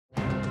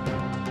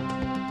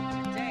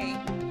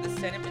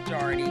Senate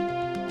majority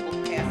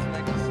will pass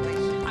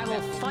legislation. I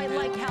will fight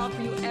like hell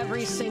for you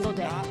every single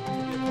day,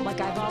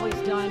 like I've always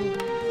done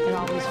and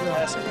always will.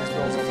 Passing these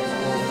bills on the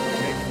floor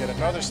and making yet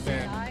another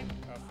stand.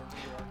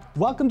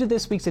 Welcome to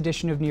this week's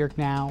edition of New York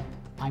Now.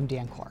 I'm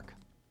Dan Clark.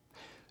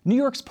 New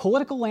York's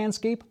political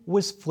landscape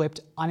was flipped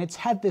on its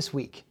head this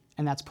week,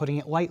 and that's putting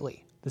it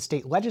lightly. The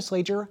state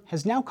legislature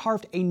has now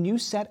carved a new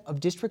set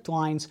of district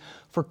lines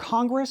for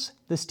Congress,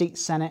 the state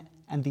Senate,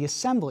 and the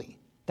Assembly.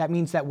 That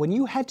means that when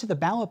you head to the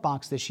ballot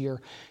box this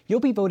year,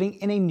 you'll be voting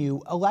in a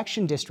new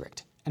election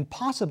district, and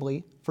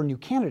possibly for new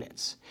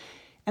candidates.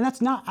 And that's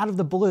not out of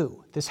the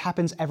blue. This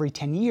happens every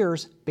 10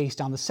 years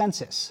based on the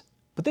census.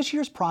 But this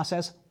year's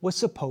process was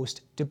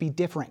supposed to be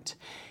different.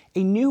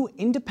 A new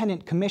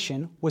independent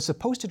commission was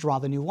supposed to draw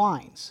the new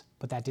lines,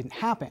 but that didn't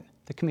happen.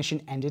 The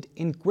commission ended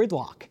in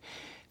gridlock.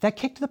 That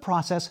kicked the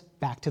process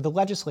back to the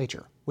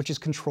legislature, which is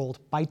controlled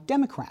by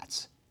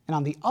Democrats. And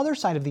on the other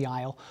side of the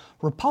aisle,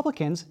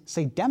 Republicans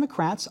say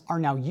Democrats are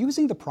now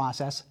using the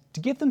process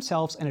to give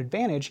themselves an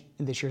advantage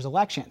in this year's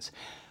elections.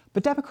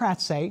 But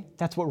Democrats say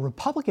that's what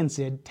Republicans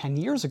did 10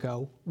 years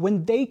ago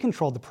when they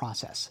controlled the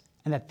process,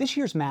 and that this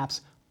year's maps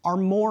are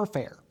more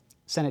fair.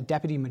 Senate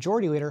Deputy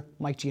Majority Leader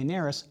Mike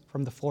Gianaris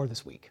from the floor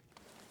this week.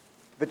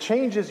 The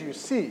changes you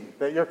see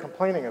that you're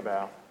complaining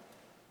about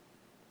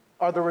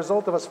are the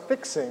result of us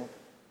fixing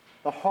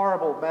the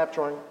horrible map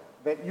drawing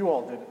that you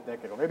all did a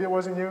decade ago. Maybe it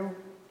wasn't you.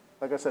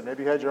 Like I said,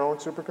 maybe you had your own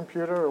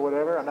supercomputer or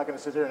whatever. I'm not going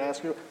to sit here and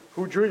ask you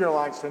who drew your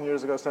lines 10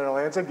 years ago, Senator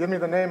Lanza. Give me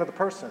the name of the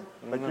person,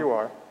 like you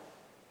are.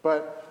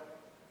 But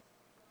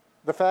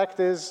the fact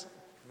is,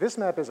 this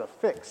map is a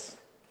fix.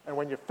 And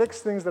when you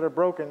fix things that are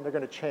broken, they're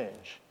going to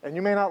change. And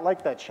you may not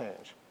like that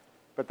change,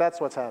 but that's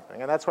what's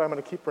happening. And that's why I'm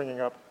going to keep bringing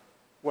up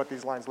what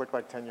these lines looked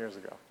like 10 years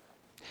ago.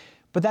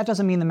 But that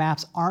doesn't mean the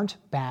maps aren't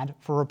bad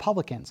for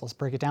Republicans. Let's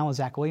break it down with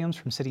Zach Williams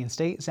from City and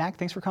State. Zach,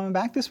 thanks for coming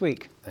back this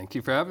week. Thank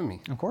you for having me.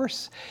 Of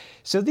course.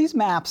 So these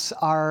maps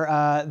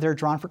are, they're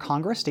drawn for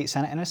Congress, state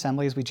Senate, and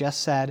Assembly, as we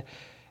just said.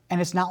 And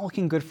it's not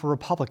looking good for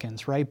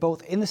Republicans, right?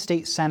 Both in the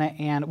state Senate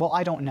and, well,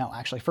 I don't know,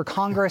 actually. For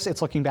Congress,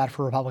 it's looking bad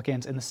for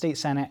Republicans. In the state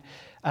Senate,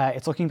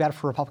 it's looking bad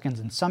for Republicans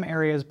in some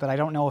areas, but I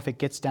don't know if it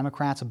gets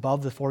Democrats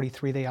above the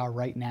 43 they are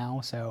right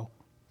now. So,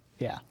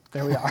 yeah,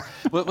 there we are.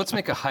 Well, let's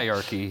make a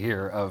hierarchy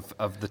here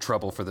of the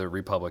trouble for the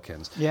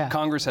Republicans. Yeah.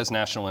 Congress has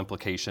national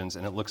implications,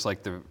 and it looks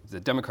like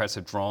the Democrats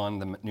have drawn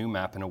the new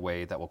map in a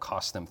way that will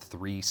cost them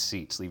 3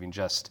 seats, leaving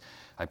just,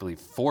 I believe,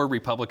 4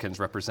 Republicans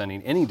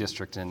representing any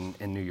district in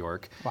New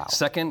York. Wow.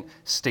 Second,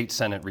 state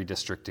Senate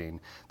redistricting.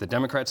 The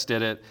Democrats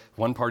did it.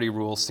 One-party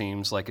rule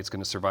seems like it's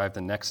going to survive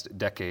the next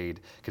decade,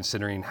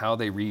 considering how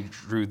they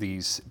redrew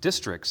these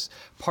districts.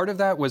 Part of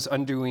that was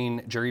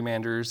undoing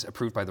gerrymanders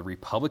approved by the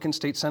Republican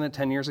state Senate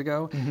 10 years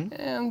ago,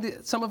 and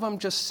some of them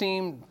just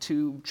seem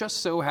to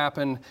just so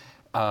happen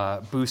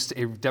boost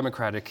a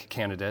Democratic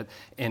candidate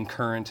in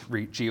current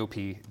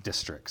GOP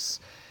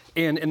districts.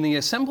 And in the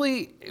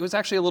Assembly, it was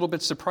actually a little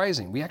bit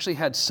surprising. We actually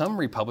had some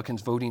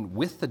Republicans voting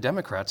with the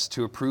Democrats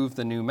to approve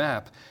the new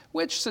map,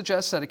 which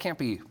suggests that it can't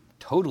be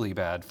totally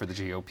bad for the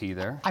GOP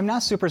there. I'm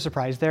not super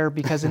surprised there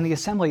because in the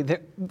Assembly,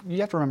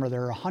 you have to remember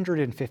there are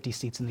 150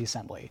 seats in the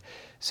Assembly.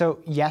 So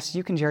yes,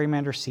 you can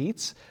gerrymander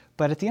seats,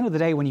 but at the end of the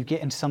day, when you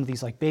get into some of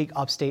these like big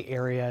upstate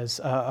areas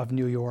of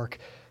New York,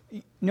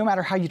 no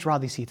matter how you draw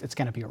these seats, it's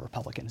going to be a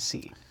Republican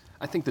seat.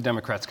 I think the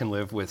Democrats can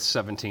live with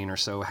 17 or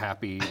so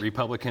happy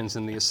Republicans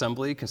in the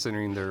Assembly,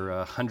 considering their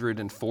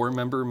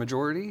 104-member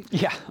majority.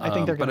 Yeah, I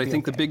think they're going to be But I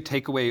think okay. the big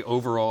takeaway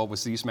overall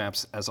was these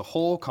maps as a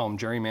whole, call them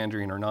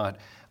gerrymandering or not,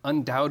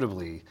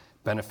 undoubtedly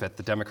benefit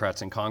the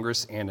Democrats in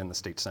Congress and in the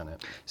state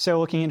Senate. So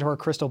looking into our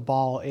crystal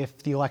ball,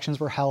 if the elections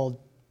were held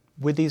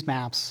with these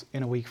maps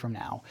in a week from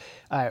now,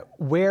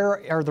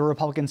 where are the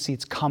Republican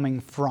seats coming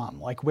from?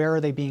 Like, where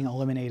are they being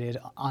eliminated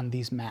on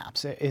these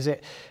maps? Is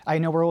it, I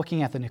know we're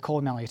looking at the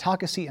Nicole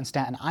Malliotakis seat in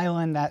Staten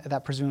Island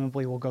that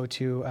presumably will go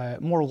to,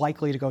 more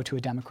likely to go to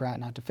a Democrat,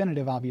 not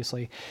definitive,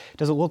 obviously.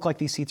 Does it look like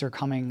these seats are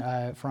coming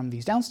from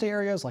these downstate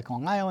areas like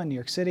Long Island, New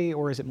York City,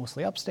 or is it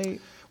mostly upstate?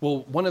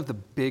 Well, one of the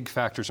big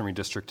factors in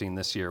redistricting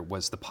this year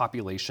was the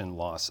population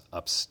loss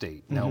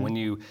upstate. Now, when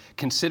you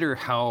consider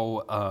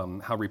how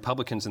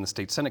Republicans in the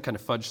state Senate kind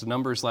of fudged the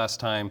numbers last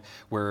time,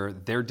 where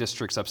their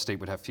districts upstate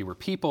would have fewer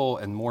people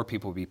and more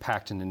people would be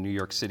packed into New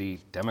York City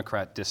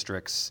Democrat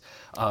districts,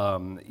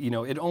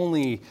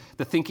 the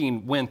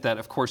thinking went that,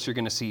 of course, you're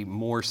going to see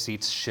more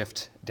seats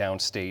shift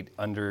downstate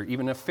under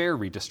even a fair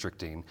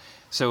redistricting.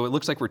 So it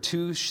looks like we're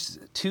two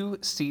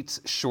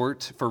seats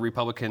short for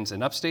Republicans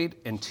in upstate,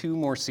 and 2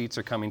 more seats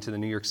are coming to the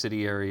New York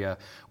City area.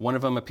 One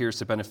of them appears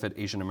to benefit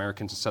Asian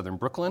Americans in southern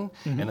Brooklyn,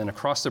 and then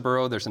across the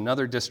borough, there's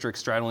another district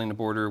straddling the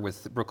border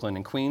with Brooklyn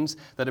and Queens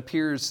that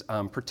appears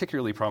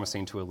particularly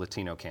promising to a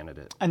Latino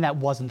candidate. And that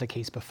wasn't the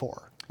case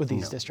before with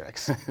these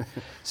districts.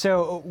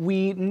 So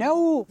we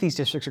know these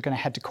districts are going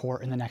to head to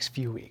court in the next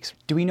few weeks.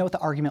 Do we know what the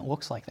argument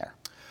looks like there?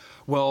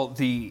 Well,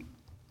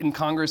 In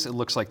Congress, it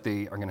looks like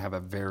they are going to have a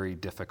very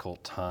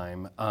difficult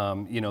time.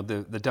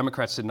 The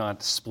Democrats did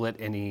not split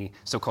any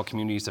so-called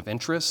communities of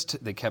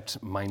interest. They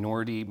kept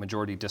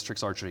majority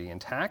districts largely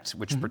intact,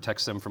 which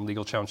protects them from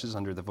legal challenges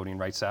under the Voting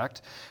Rights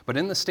Act. But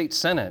in the state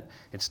Senate,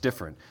 it's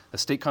different. The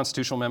state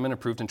constitutional amendment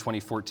approved in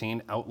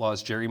 2014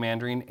 outlaws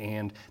gerrymandering,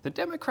 and the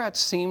Democrats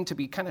seem to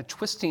be kind of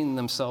twisting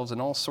themselves in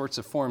all sorts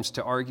of forms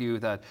to argue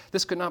that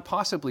this could not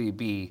possibly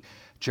be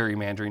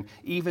gerrymandering,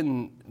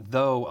 even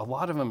though a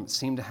lot of them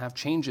seem to have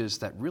changes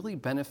that really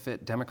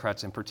benefit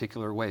Democrats in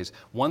particular ways.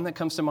 One that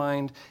comes to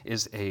mind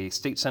is a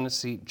state Senate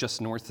seat just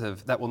north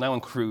of, that will now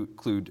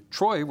include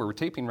Troy, where we're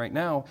taping right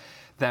now,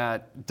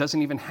 that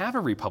doesn't even have a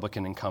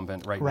Republican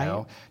incumbent right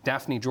now.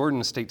 Daphne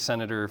Jordan, a state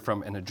senator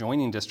from an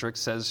adjoining district,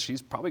 says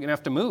she's probably going to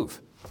have to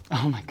move.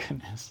 Oh my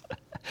goodness.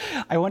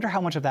 I wonder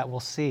how much of that we'll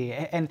see.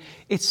 And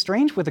it's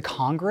strange with the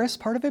Congress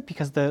part of it,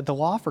 because the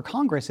law for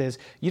Congress is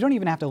you don't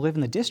even have to live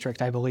in the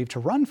district, I believe, to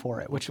run for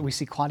it, which we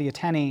see Claudia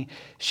Tenney,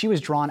 she was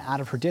drawn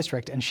out of her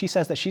district, and she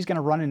says that she's going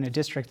to run in a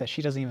district that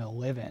she doesn't even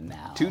live in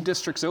now. 2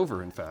 districts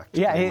over, in fact.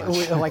 Yeah,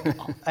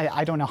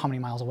 I don't know how many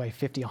miles away,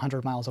 50,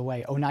 100 miles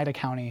away, Oneida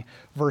County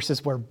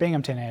versus where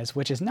Binghamton is,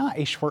 which is not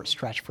a short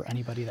stretch for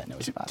anybody that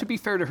knows about it. To be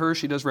fair to her,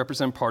 she does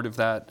represent part of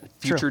that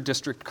future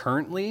district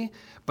currently,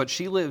 but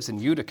she lives in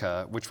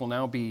Utica, which will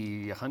now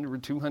be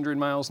 100, 200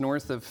 miles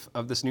north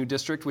of this new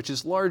district, which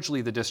is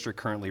largely the district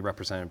currently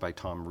represented by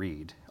Tom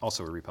Reed,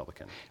 also a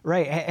Republican.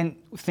 Right, and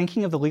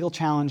thinking of the legal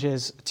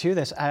challenges to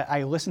this,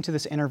 I listened to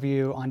this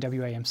interview on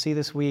WAMC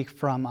this week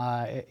from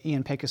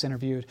Ian Pecos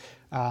interviewed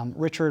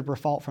Richard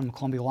Briffault from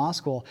Columbia Law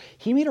School.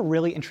 He made a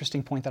really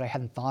interesting point that I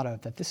hadn't thought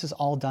of, that this is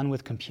all done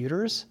with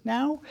computers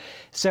now.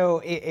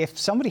 So if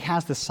somebody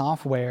has the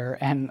software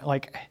and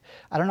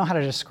I don't know how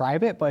to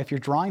describe it, but if you're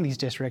drawing these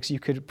districts, you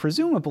could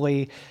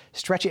presumably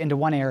stretch it into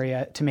one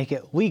area to make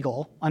it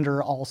legal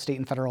under all state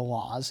and federal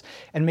laws.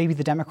 And maybe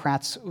the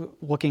Democrats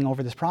looking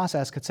over this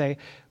process could say,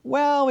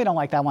 well, we don't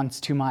like that one,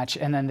 it's too much.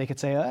 And then they could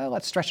say,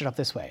 let's stretch it up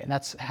this way. And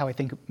that's how I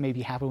think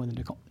maybe happened with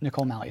the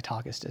Nicole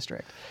Malliotakis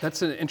district.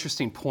 That's an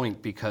interesting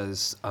point,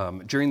 because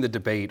during the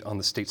debate on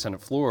the state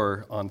Senate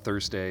floor on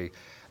Thursday,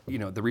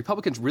 the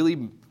Republicans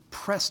really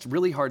pressed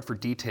really hard for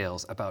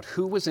details about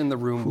who was in the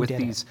room with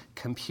these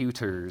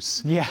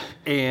computers. Yeah.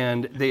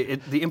 And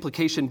the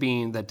implication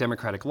being that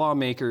Democratic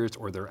lawmakers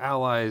or their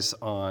allies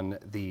on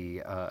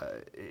the,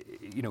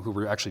 who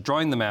were actually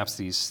drawing the maps,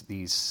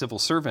 these civil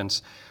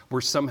servants,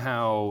 were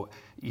somehow,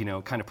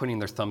 kind of putting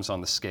their thumbs on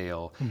the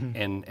scale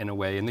in a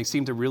way. And they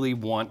seem to really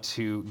want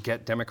to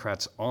get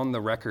Democrats on the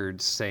record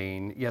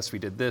saying, yes, we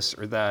did this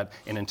or that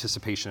in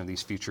anticipation of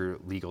these future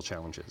legal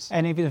challenges.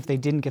 And even if they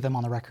didn't get them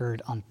on the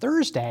record on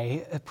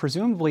Thursday,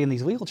 presumably in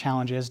these legal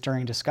challenges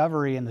during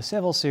discovery and the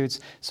civil suits,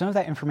 some of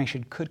that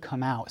information could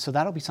come out. So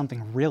that'll be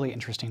something really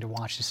interesting to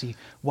watch, to see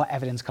what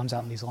evidence comes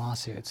out in these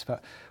lawsuits.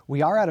 But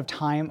we are out of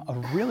time. A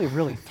really,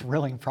 really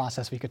thrilling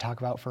process we could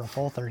talk about for a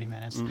full 30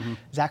 minutes.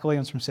 Zach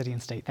Williams from City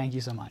and State, thank you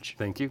so much.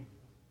 Thank you.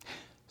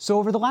 So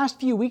over the last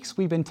few weeks,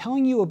 we've been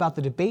telling you about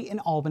the debate in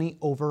Albany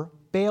over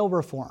bail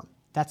reform.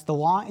 That's the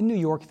law in New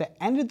York that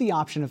ended the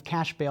option of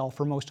cash bail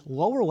for most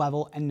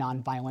lower-level and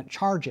nonviolent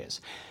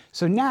charges.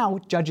 So now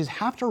judges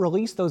have to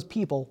release those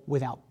people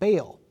without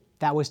bail.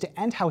 That was to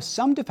end how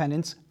some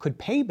defendants could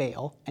pay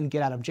bail and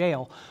get out of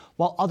jail,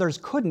 while others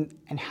couldn't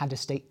and had to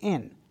stay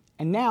in.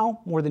 And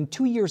now, more than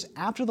 2 years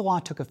after the law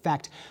took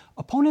effect,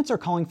 opponents are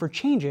calling for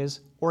changes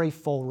or a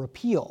full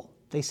repeal.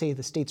 They say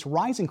the state's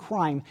rise in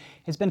crime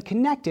has been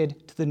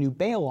connected to the new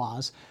bail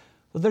laws,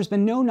 but there's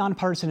been no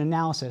nonpartisan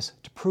analysis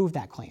to prove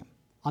that claim.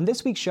 On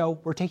this week's show,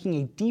 we're taking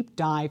a deep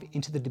dive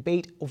into the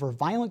debate over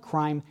violent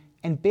crime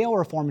and bail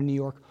reform in New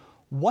York,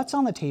 what's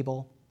on the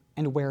table,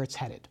 and where it's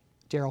headed.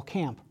 Daryl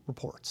Camp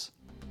reports.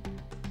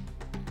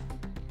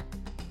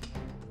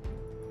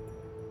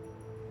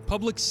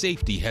 Public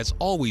safety has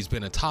always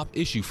been a top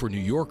issue for New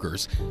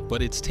Yorkers,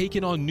 but it's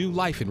taken on new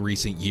life in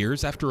recent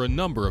years after a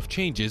number of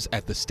changes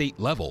at the state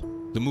level.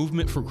 The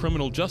movement for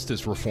criminal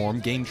justice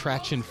reform gained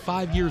traction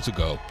 5 years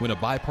ago when a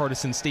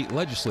bipartisan state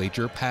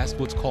legislature passed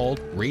what's called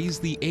Raise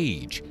the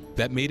Age.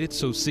 That made it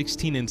so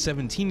 16 and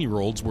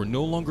 17-year-olds were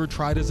no longer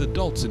tried as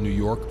adults in New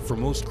York for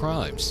most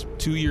crimes.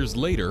 2 years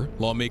later,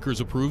 lawmakers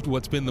approved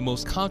what's been the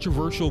most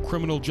controversial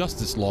criminal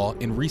justice law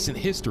in recent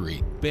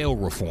history, bail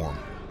reform.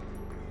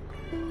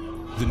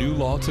 The new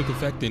law took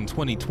effect in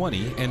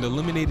 2020 and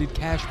eliminated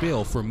cash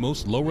bail for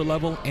most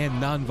lower-level and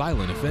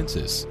nonviolent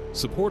offenses.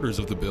 Supporters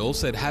of the bill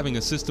said having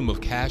a system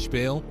of cash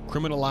bail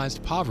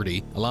criminalized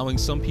poverty, allowing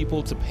some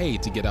people to pay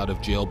to get out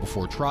of jail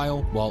before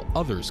trial while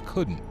others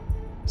couldn't.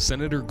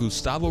 Senator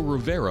Gustavo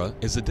Rivera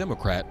is a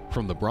Democrat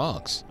from the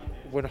Bronx.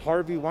 When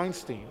Harvey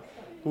Weinstein,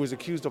 who was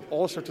accused of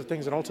all sorts of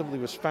things and ultimately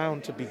was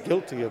found to be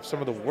guilty of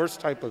some of the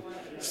worst type of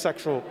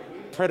sexual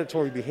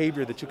predatory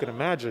behavior that you can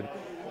imagine,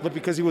 but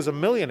because he was a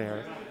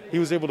millionaire, He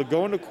was able to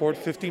go into court.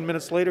 15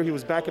 minutes later, he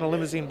was back in a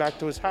limousine back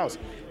to his house.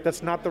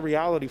 That's not the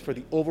reality for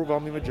the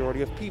overwhelming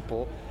majority of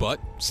people. But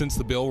since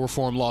the bail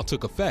reform law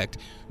took effect,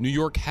 New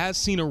York has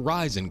seen a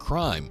rise in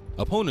crime.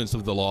 Opponents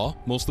of the law,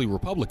 mostly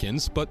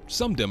Republicans, but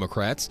some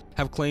Democrats,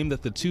 have claimed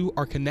that the two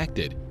are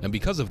connected. And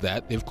because of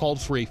that, they've called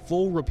for a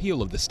full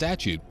repeal of the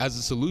statute as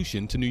a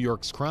solution to New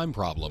York's crime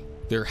problem.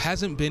 There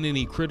hasn't been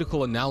any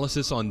critical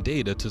analysis on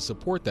data to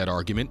support that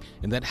argument,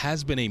 and that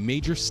has been a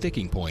major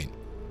sticking point.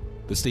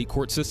 The state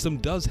court system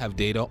does have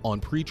data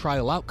on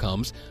pretrial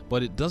outcomes,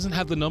 but it doesn't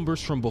have the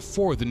numbers from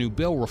before the new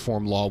bail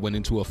reform law went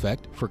into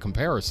effect for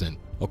comparison.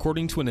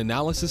 According to an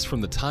analysis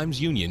from the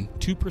Times-Union,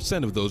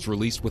 2% of those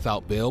released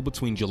without bail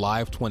between July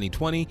of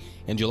 2020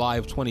 and July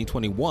of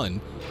 2021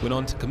 went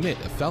on to commit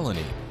a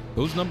felony.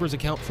 Those numbers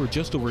account for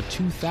just over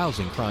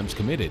 2,000 crimes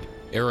committed.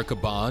 Erica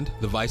Bond,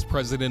 the Vice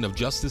President of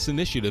Justice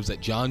Initiatives at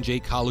John Jay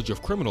College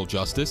of Criminal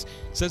Justice,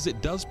 says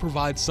it does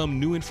provide some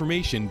new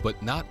information, but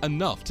not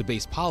enough to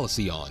base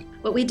policy on.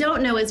 What we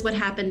don't know is what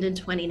happened in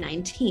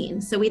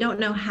 2019. So we don't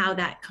know how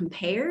that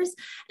compares.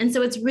 And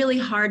so it's really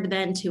hard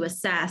then to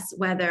assess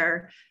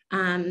whether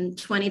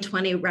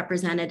 2020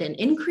 represented an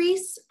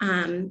increase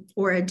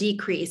or a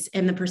decrease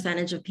in the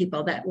percentage of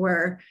people that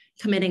were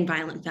committing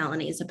violent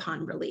felonies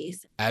upon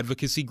release.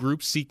 Advocacy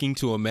groups seeking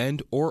to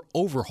amend or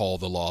overhaul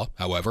the law,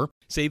 however,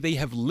 say they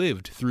have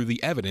lived through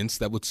the evidence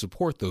that would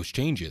support those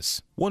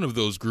changes. One of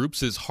those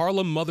groups is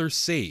Harlem Mothers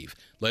Save,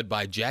 led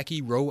by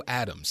Jackie Rowe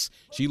Adams.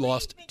 She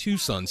lost 2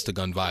 sons to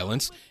gun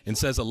violence and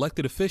says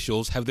elected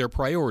officials have their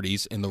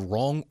priorities in the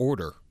wrong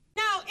order.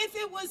 Now, if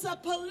it was a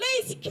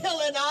police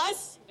killing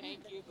us,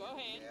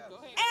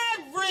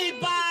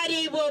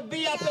 everybody would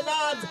be up in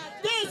arms.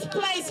 This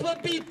place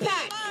would be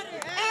packed.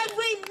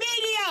 Every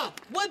media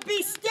would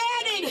be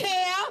standing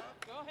here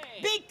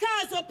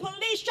because the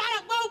police shot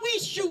up. Well, we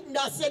shooting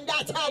us, and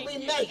that's how we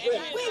measure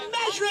it. We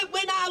measure it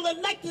when our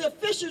elected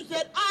officials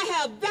that I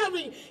have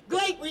very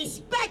great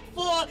respect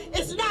for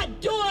is not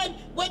doing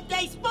what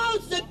they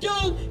supposed to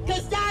do,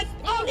 because that's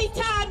the only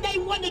time they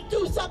want to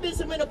do something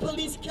is when the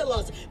police kill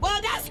us.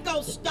 Well, that's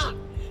going to stop.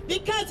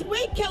 Because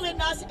we're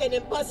killing us, and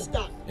it must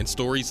stop. And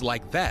stories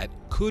like that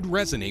could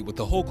resonate with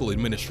the Hochul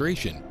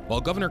administration. While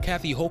Governor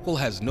Kathy Hochul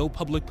has no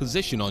public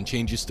position on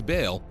changes to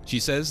bail, she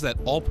says that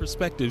all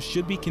perspectives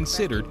should be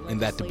considered in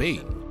that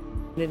debate.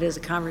 It is a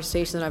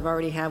conversation that I've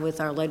already had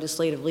with our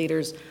legislative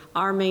leaders.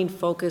 Our main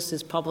focus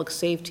is public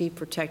safety,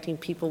 protecting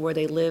people where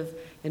they live,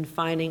 and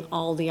finding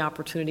all the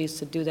opportunities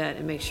to do that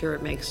and make sure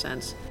it makes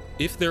sense.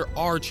 If there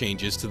are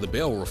changes to the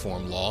bail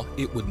reform law,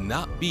 it would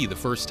not be the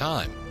first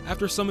time.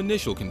 After some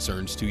initial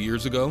concerns 2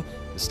 years ago,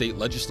 the state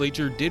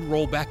legislature did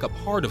roll back a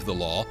part of the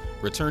law,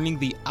 returning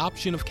the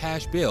option of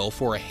cash bail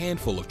for a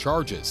handful of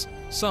charges.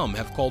 Some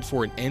have called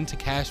for an end to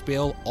cash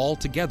bail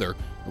altogether,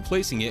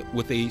 replacing it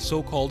with a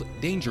so-called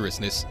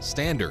dangerousness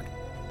standard.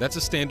 That's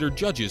a standard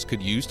judges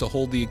could use to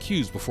hold the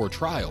accused before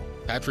trial.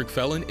 Patrick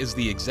Phelan is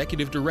the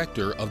executive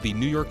director of the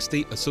New York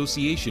State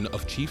Association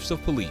of Chiefs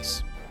of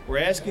Police. We're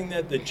asking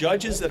that the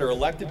judges that are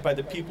elected by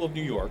the people of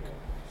New York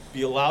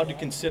be allowed to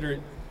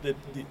consider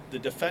the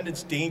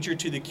defendant's danger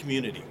to the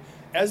community,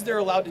 as they're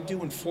allowed to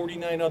do in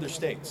 49 other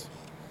states.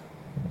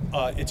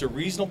 It's a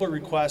reasonable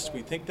request.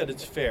 We think that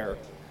it's fair,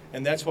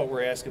 and that's what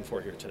we're asking for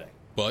here today.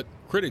 But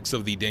critics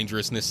of the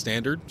dangerousness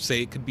standard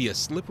say it could be a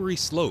slippery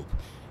slope.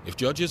 If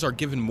judges are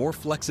given more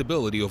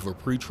flexibility over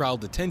pretrial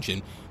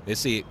detention, they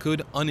say it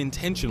could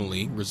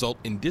unintentionally result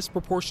in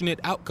disproportionate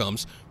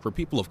outcomes for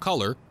people of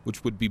color,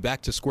 which would be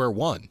back to square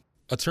one.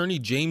 Attorney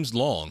James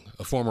Long,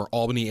 a former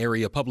Albany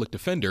area public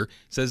defender,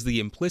 says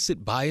the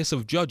implicit bias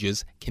of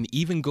judges can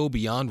even go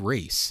beyond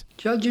race.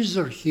 Judges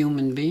are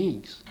human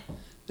beings.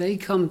 They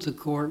come to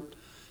court,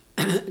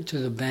 to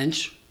the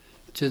bench,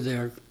 to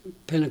their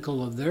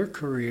pinnacle of their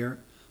career,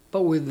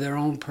 but with their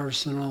own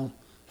personal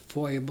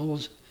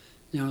foibles,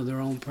 their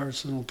own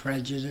personal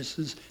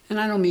prejudices. And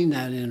I don't mean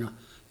that in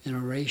a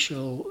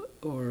racial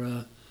or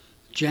a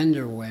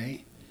gender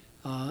way.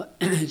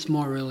 It's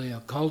more really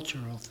a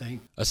cultural thing.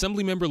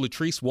 Assemblymember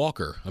Latrice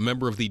Walker, a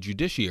member of the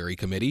Judiciary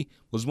Committee,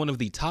 was one of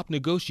the top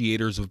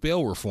negotiators of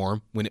bail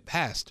reform when it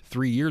passed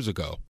 3 years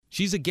ago.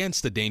 She's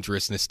against the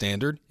dangerousness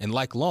standard, and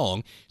like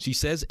Long, she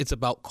says it's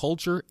about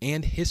culture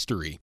and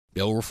history.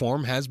 Bail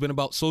reform has been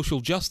about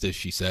social justice,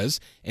 she says,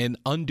 and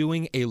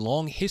undoing a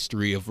long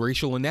history of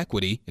racial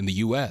inequity in the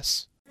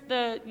U.S.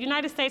 The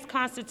United States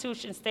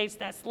Constitution states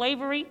that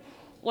slavery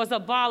was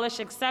abolished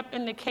except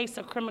in the case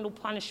of criminal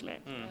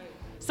punishment.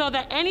 So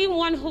that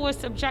anyone who is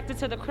subjected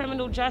to the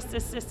criminal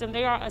justice system,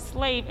 they are a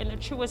slave in the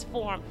truest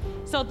form.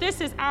 So this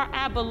is our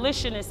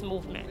abolitionist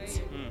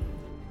movement.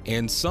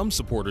 And some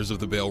supporters of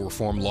the bail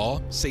reform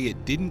law say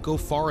it didn't go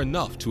far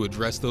enough to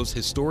address those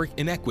historic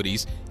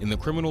inequities in the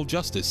criminal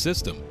justice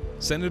system.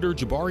 Senator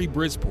Jabari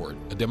Brisport,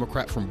 a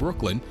Democrat from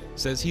Brooklyn,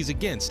 says he's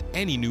against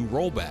any new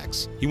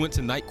rollbacks. He went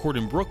to night court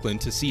in Brooklyn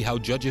to see how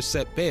judges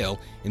set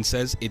bail and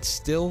says it's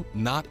still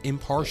not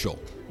impartial.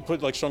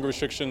 put like stronger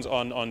restrictions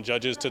on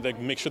judges to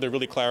make sure they're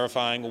really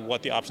clarifying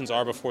what the options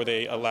are before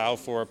they allow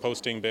for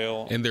posting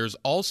bail. And there's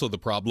also the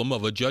problem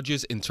of a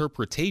judge's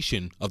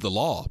interpretation of the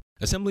law.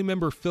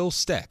 Assemblymember Phil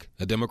Steck,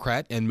 a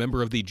Democrat and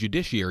member of the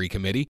Judiciary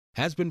Committee,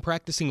 has been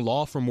practicing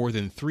law for more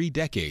than 3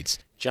 decades.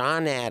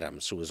 John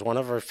Adams, who was one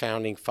of our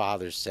founding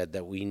fathers, said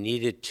that we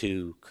needed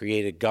to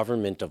create a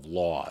government of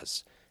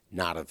laws,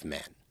 not of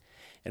men.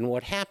 And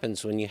what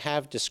happens when you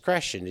have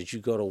discretion is you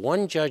go to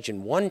one judge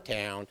in one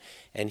town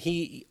and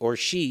he or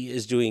she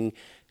is doing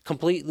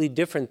completely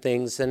different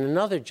things than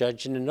another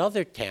judge in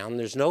another town.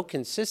 There's no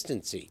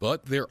consistency.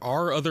 But there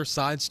are other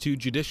sides to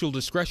judicial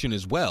discretion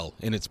as well,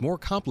 and it's more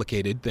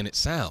complicated than it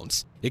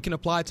sounds. It can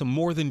apply to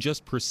more than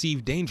just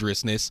perceived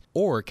dangerousness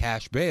or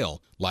cash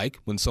bail, like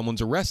when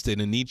someone's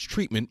arrested and needs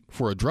treatment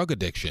for a drug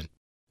addiction.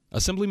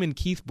 Assemblyman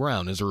Keith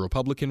Brown is a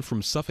Republican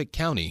from Suffolk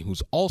County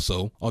who's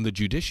also on the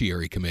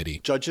Judiciary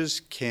Committee. Judges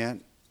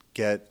can't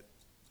get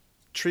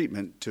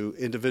treatment to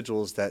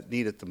individuals that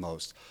need it the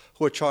most,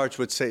 who are charged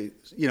with, say,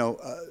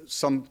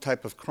 some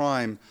type of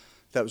crime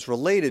that was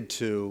related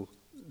to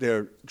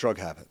their drug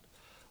habit.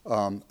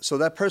 So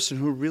that person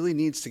who really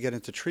needs to get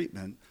into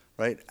treatment,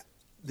 right,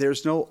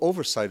 there's no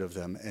oversight of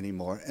them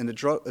anymore, and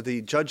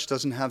the judge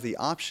doesn't have the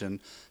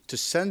option to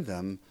send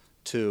them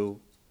to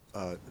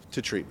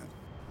treatment.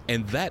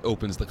 And that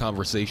opens the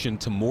conversation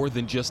to more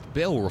than just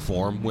bail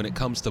reform when it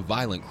comes to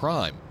violent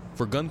crime.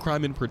 For gun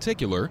crime in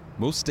particular,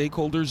 most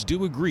stakeholders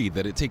do agree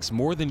that it takes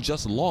more than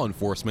just law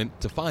enforcement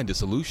to find a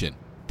solution.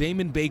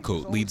 Damon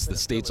Baycoat leads the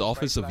state's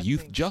Office of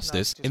Youth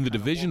Justice in the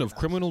Division of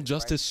Criminal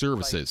Justice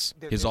Services.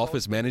 His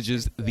office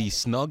manages the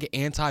SNUG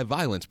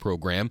Anti-Violence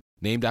Program,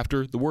 named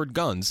after the word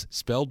guns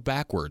spelled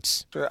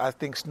backwards. I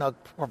think SNUG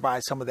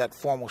provides some of that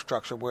formal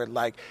structure where,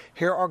 like,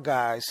 here are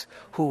guys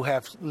who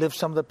have lived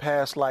some of the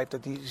past life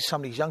that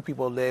some of these young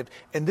people lived,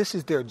 and this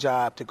is their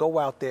job to go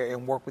out there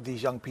and work with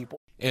these young people.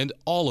 And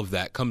all of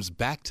that comes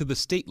back to the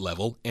state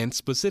level and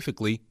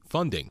specifically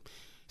funding.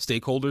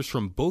 Stakeholders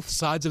from both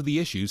sides of the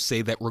issue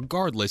say that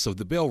regardless of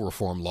the bail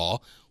reform law,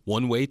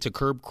 one way to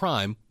curb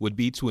crime would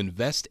be to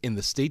invest in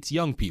the state's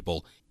young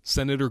people.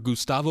 Senator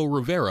Gustavo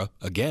Rivera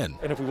again.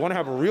 And if we want to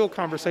have a real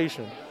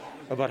conversation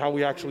about how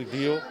we actually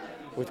deal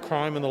with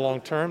crime in the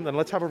long term, then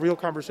let's have a real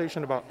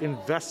conversation about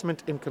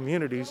investment in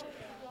communities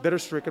that are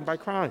stricken by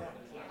crime.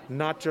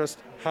 Not just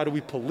how do we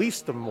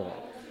police them more,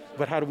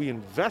 but how do we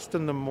invest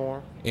in them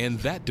more? And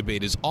that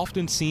debate is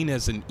often seen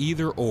as an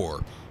either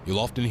or. You'll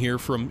often hear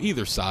from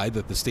either side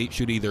that the state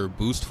should either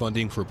boost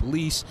funding for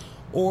police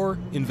or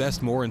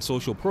invest more in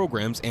social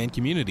programs and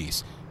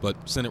communities. But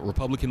Senate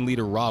Republican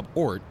leader Rob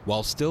Ortt,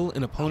 while still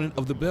an opponent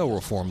of the bail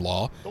reform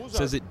law,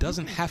 says it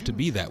doesn't have to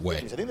be that way.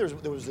 I think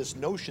there was this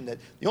notion that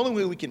the only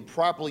way we can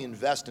properly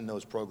invest in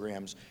those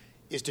programs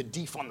is to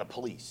defund the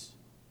police.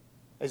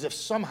 As if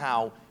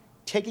somehow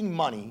taking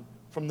money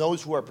from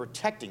those who are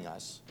protecting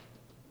us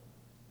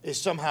is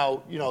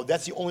somehow,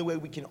 that's the only way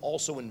we can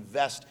also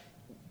invest.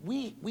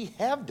 We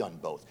have done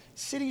both.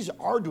 Cities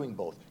are doing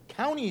both.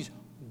 Counties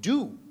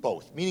do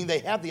both, meaning they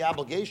have the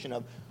obligation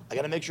of, I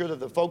got to make sure that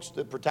the folks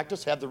that protect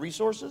us have the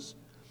resources.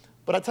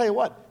 But I tell you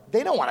what,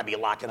 they don't want to be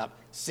locking up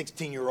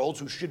 16-year-olds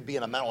who should be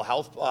in a mental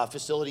health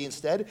facility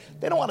instead.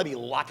 They don't want to be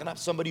locking up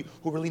somebody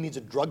who really needs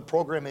a drug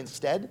program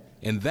instead.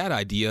 And that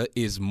idea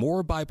is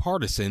more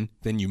bipartisan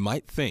than you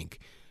might think.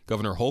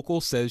 Governor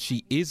Hochul says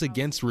she is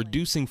against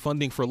reducing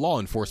funding for law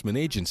enforcement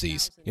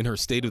agencies. In her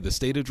State of the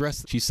State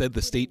address, she said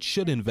the state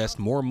should invest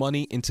more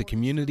money into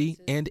community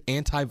and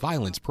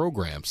anti-violence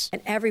programs.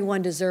 And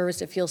everyone deserves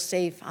to feel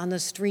safe on the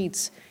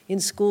streets, in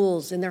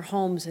schools, in their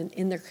homes, and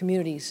in their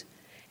communities,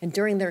 and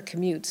during their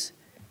commutes.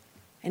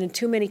 And in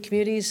too many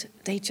communities,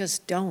 they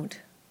just don't.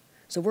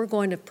 So we're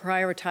going to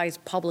prioritize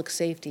public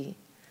safety,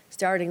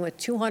 starting with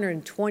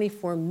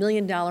 $224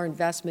 million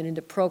investment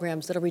into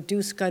programs that will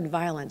reduce gun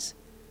violence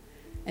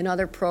and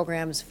other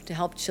programs to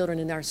help children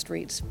in our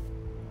streets.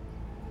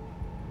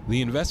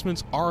 The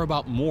investments are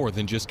about more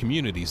than just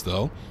communities,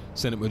 though.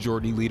 Senate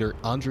Majority Leader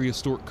Andrea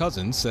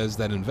Stewart-Cousins says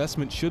that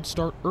investment should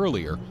start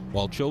earlier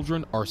while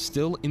children are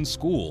still in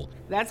school.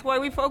 That's why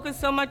we focus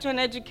so much on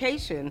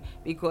education,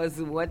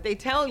 because what they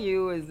tell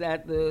you is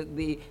that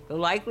the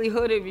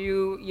likelihood of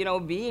you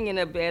being in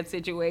a bad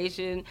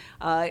situation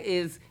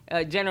is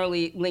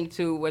generally linked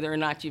to whether or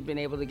not you've been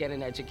able to get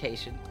an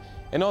education.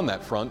 And on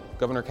that front,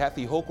 Governor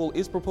Kathy Hochul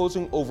is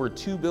proposing over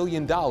 $2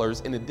 billion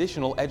in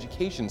additional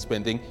education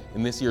spending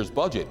in this year's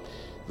budget.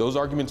 Those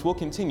arguments will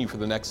continue for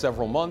the next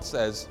several months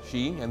as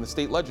she and the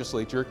state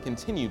legislature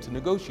continue to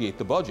negotiate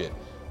the budget.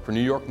 For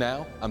New York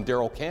Now, I'm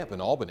Daryl Camp in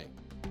Albany.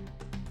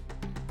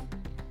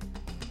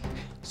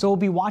 So we'll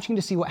be watching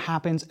to see what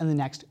happens in the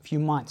next few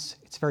months.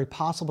 It's very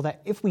possible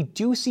that if we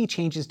do see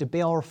changes to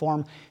bail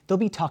reform, they'll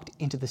be tucked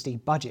into the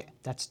state budget.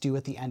 That's due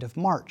at the end of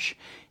March.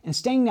 And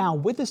staying now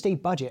with the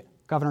state budget,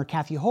 Governor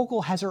Kathy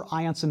Hochul has her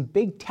eye on some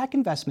big tech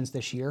investments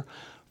this year.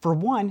 For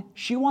one,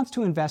 she wants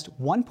to invest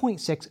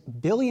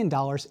 $1.6 billion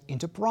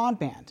into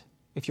broadband.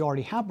 If you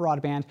already have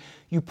broadband,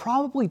 you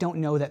probably don't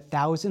know that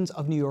thousands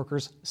of New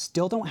Yorkers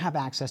still don't have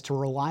access to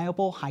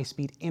reliable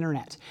high-speed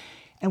internet.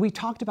 And we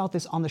talked about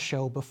this on the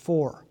show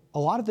before. A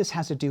lot of this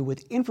has to do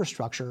with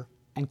infrastructure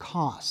and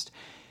cost.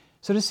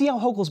 So to see how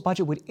Hochul's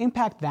budget would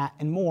impact that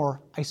and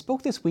more, I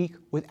spoke this week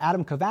with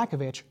Adam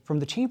Kovakovich from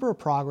the Chamber of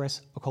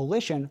Progress, a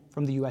coalition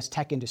from the U.S.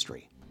 tech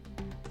industry.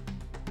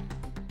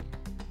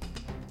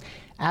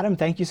 Adam,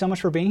 thank you so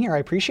much for being here. I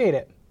appreciate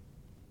it.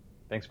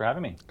 Thanks for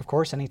having me. Of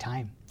course,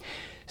 anytime.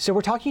 So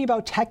we're talking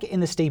about tech in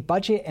the state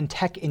budget and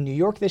tech in New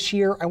York this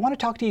year. I want to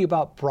talk to you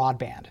about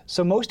broadband.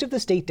 So most of the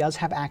state does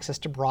have access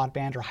to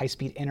broadband or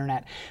high-speed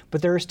internet,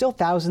 but there are still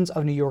thousands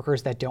of New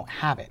Yorkers that don't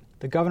have it.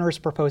 The governor is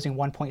proposing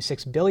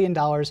 $1.6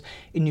 billion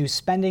in new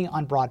spending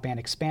on broadband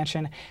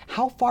expansion.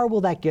 How far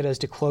will that get us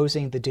to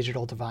closing the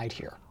digital divide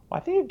here? Well,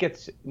 I think it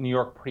gets New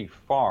York pretty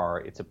far.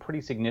 It's a pretty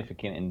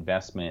significant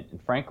investment.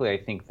 And frankly,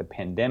 I think the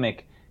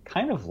pandemic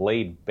kind of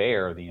laid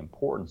bare the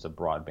importance of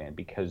broadband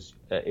because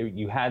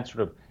you had sort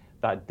of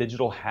that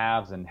digital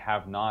haves and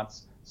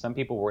have-nots. Some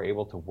people were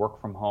able to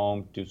work from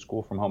home, do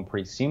school from home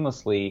pretty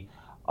seamlessly.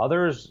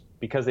 Others,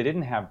 because they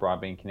didn't have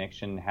broadband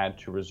connection, had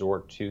to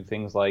resort to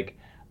things like,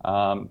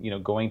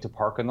 going to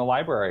park in the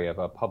library of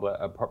a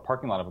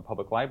parking lot of a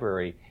public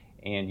library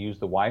and use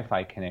the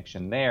Wi-Fi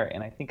connection there.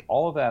 And I think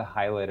all of that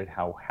highlighted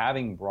how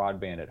having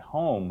broadband at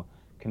home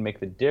can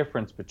make the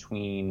difference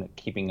between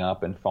keeping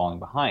up and falling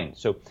behind.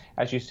 So,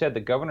 as you said,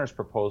 the governor's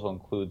proposal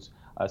includes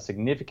a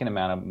significant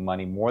amount of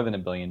money, more than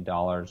 $1 billion,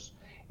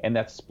 and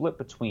that's split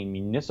between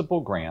municipal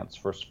grants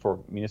for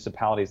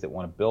municipalities that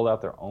want to build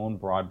out their own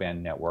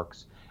broadband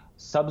networks,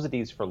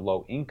 subsidies for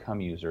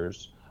low-income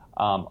users,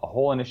 a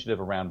whole initiative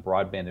around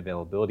broadband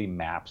availability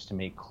maps to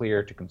make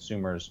clear to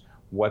consumers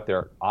what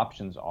their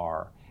options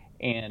are,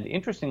 and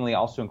interestingly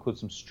also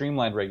includes some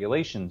streamlined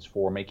regulations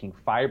for making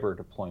fiber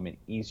deployment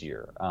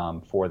easier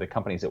for the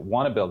companies that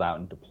want to build out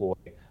and deploy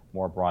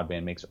more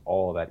broadband. Makes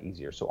all of that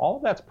easier. So all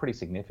of that's pretty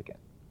significant.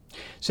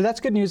 So that's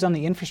good news on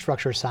the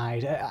infrastructure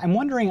side. I'm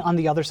wondering on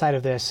the other side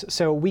of this,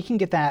 so we can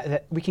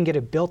get we can get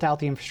it built out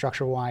the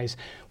infrastructure-wise,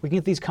 we can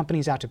get these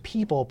companies out to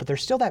people, but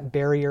there's still that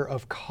barrier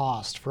of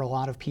cost for a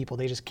lot of people.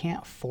 They just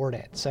can't afford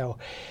it. So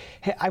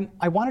hey,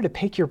 I wanted to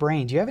pick your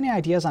brain. Do you have any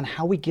ideas on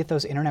how we get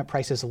those internet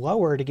prices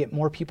lower to get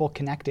more people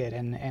connected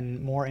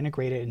and more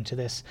integrated into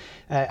this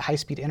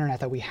high-speed internet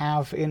that we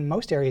have in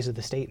most areas of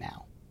the state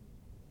now?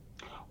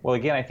 Well,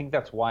 again, I think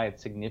that's why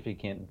it's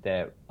significant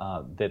that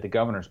that the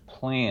governor's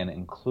plan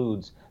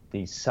includes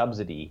the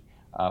subsidy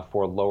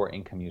for lower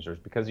income users,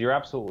 because you're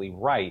absolutely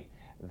right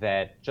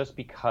that just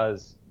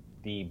because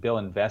the bill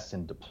invests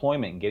in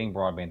deployment and getting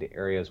broadband to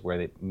areas where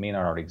they may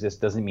not already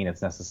exist doesn't mean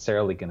it's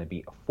necessarily going to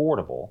be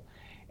affordable.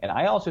 And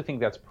I also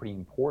think that's pretty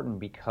important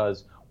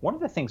because one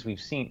of the things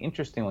we've seen,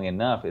 interestingly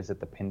enough, is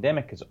that the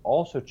pandemic has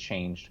also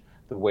changed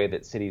the way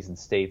that cities and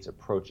states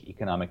approach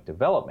economic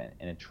development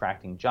and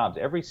attracting jobs.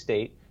 Every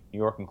state, New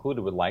York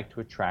included, would like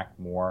to attract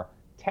more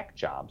tech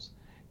jobs.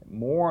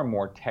 More and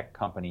more tech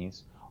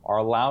companies are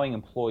allowing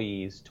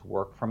employees to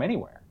work from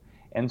anywhere.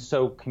 And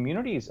so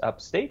communities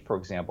upstate, for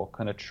example,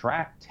 can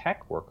attract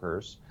tech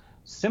workers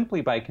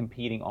simply by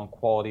competing on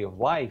quality of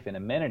life and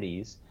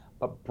amenities,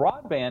 but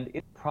broadband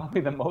is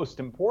probably the most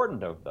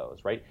important of those,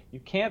 right? You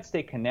can't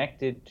stay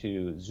connected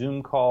to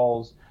Zoom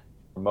calls,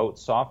 remote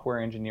software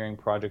engineering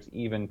projects,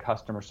 even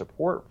customer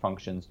support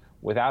functions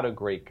without a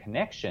great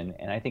connection.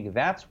 And I think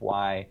that's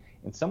why,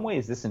 in some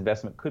ways, this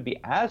investment could be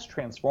as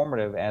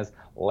transformative as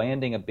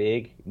landing a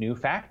big new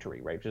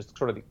factory, right? Just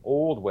sort of the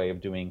old way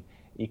of doing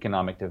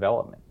economic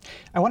development.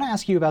 I want to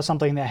ask you about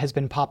something that has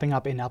been popping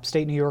up in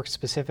upstate New York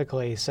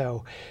specifically.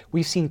 So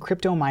we've seen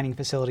crypto mining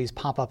facilities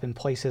pop up in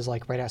places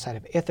like right outside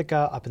of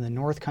Ithaca, up in the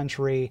North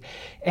Country.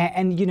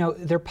 And you know,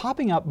 they're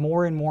popping up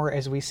more and more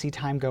as we see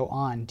time go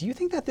on. Do you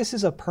think that this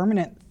is a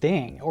permanent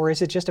thing, or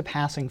is it just a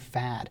passing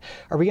fad?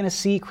 Are we going to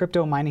see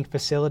crypto mining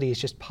facilities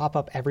just pop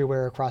up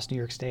everywhere across New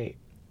York State?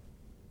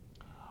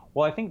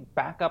 Well, I think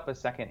back up a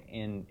second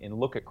and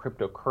look at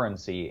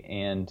cryptocurrency.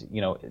 And, you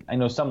know, I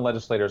know some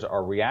legislators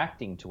are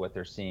reacting to what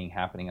they're seeing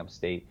happening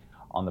upstate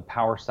on the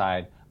power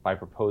side by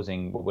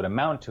proposing what would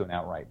amount to an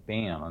outright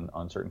ban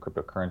on certain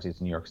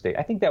cryptocurrencies in New York State.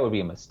 I think that would be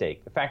a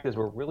mistake. The fact is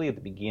we're really at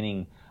the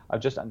beginning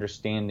of just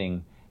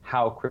understanding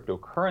how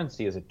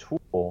cryptocurrency as a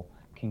tool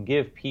can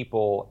give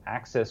people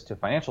access to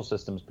financial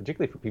systems,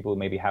 particularly for people who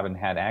maybe haven't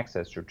had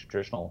access to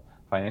traditional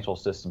financial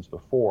systems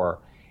before.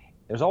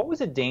 There's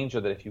always a danger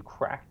that if you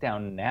crack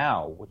down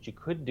now, what you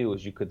could do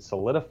is you could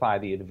solidify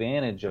the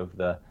advantage of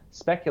the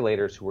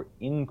speculators who were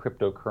in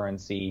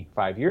cryptocurrency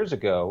 5 years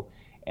ago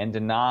and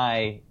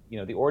deny, you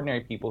know, the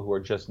ordinary people who are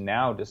just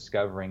now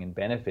discovering and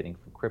benefiting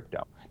from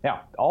crypto.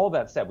 Now, all of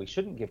that said, we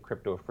shouldn't give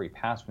crypto a free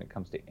pass when it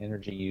comes to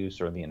energy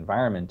use or the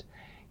environment.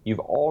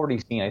 You've already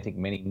seen, I think,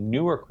 many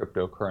newer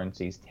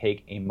cryptocurrencies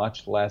take a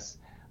much less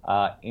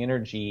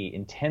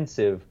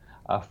energy-intensive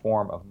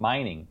form of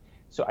mining.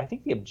 So I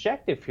think the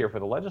objective here for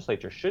the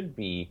legislature should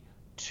be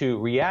to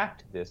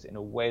react to this in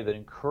a way that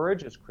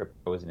encourages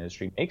crypto as an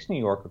industry, makes New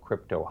York a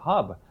crypto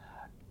hub,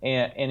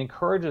 and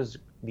encourages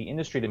the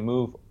industry to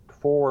move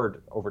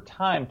forward over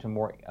time to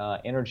more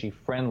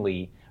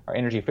energy-friendly or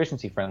energy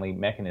efficiency-friendly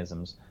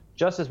mechanisms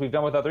just as we've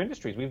done with other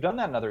industries. We've done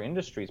that in other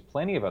industries,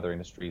 plenty of other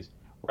industries,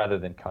 rather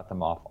than cut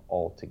them off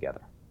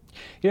altogether.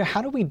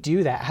 How do we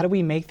do that? How do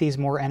we make these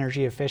more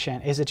energy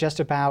efficient? Is it just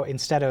about,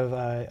 instead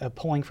of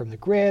pulling from the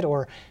grid,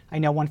 or I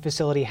know one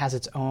facility has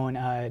its own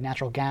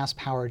natural gas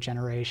power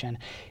generation.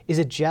 Is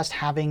it just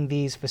having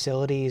these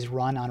facilities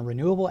run on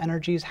renewable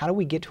energies? How do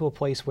we get to a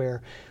place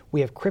where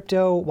we have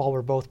crypto while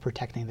we're both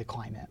protecting the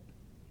climate?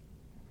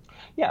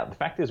 Yeah, the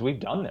fact is we've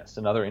done this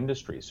in other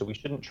industries, so we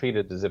shouldn't treat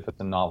it as if it's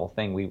a novel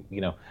thing.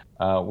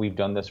 We've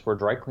done this for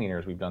dry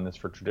cleaners, we've done this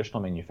for traditional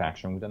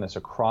manufacturing, we've done this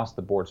across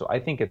the board. So I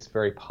think it's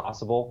very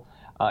possible.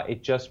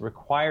 It just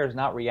requires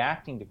not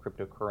reacting to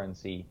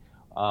cryptocurrency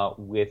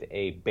with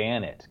a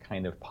ban it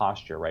kind of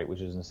posture, right? Which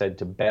is instead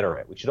to better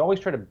it. We should always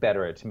try to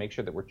better it to make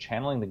sure that we're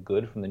channeling the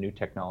good from the new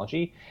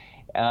technology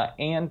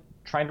and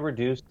trying to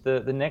reduce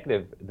the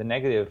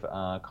negative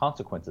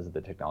consequences of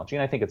the technology.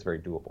 And I think it's very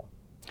doable.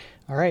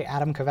 All right,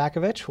 Adam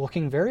Kovacevic,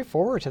 looking very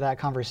forward to that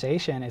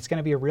conversation. It's going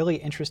to be a really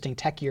interesting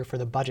tech year for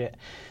the budget.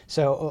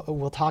 So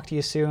we'll talk to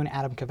you soon.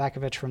 Adam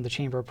Kovacevic from the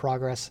Chamber of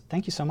Progress.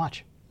 Thank you so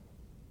much.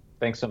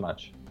 Thanks so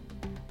much.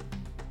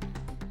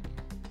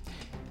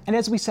 And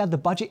as we said, the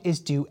budget is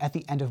due at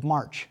the end of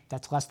March.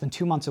 That's less than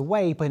 2 months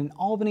away, but in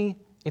Albany,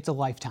 it's a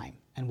lifetime,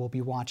 and we'll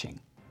be watching.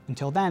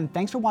 Until then,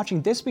 thanks for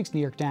watching this week's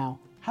New York Now.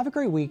 Have a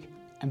great week,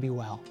 and be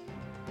well.